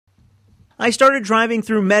I started driving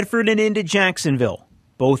through Medford and into Jacksonville.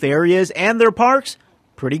 Both areas and their parks,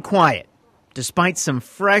 pretty quiet, despite some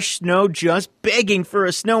fresh snow just begging for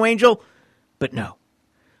a snow angel. But no.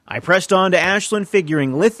 I pressed on to Ashland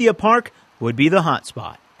figuring Lithia Park would be the hot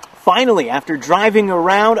spot. Finally, after driving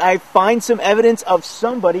around, I find some evidence of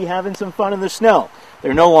somebody having some fun in the snow.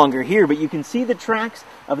 They're no longer here, but you can see the tracks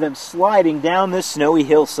of them sliding down this snowy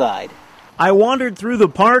hillside. I wandered through the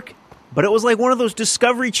park, but it was like one of those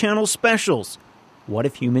Discovery Channel specials. What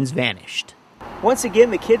if humans vanished? Once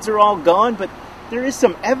again, the kids are all gone, but there is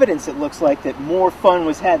some evidence, it looks like, that more fun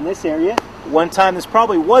was had in this area. One time this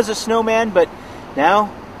probably was a snowman, but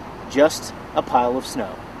now just a pile of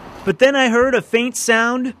snow. But then I heard a faint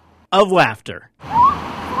sound of laughter.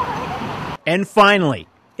 And finally,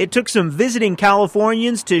 it took some visiting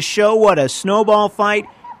Californians to show what a snowball fight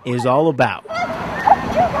is all about.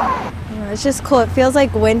 It's just cool. It feels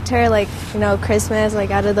like winter, like, Christmas,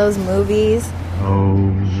 like out of those movies.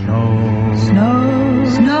 Snow, snow,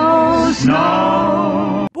 snow,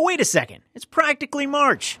 snow. But wait a second. It's practically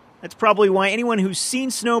March. That's probably why anyone who's seen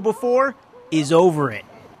snow before is over it.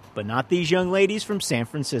 But not these young ladies from San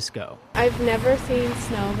Francisco. I've never seen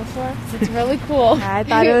snow before. It's really cool. I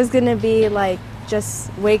thought it was going to be like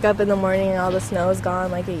just wake up in the morning and all the snow is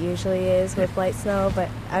gone like it usually is with light snow, but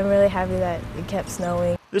I'm really happy that it kept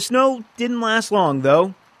snowing. The snow didn't last long,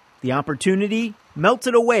 though. The opportunity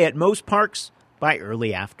melted away at most parks by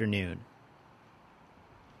early afternoon.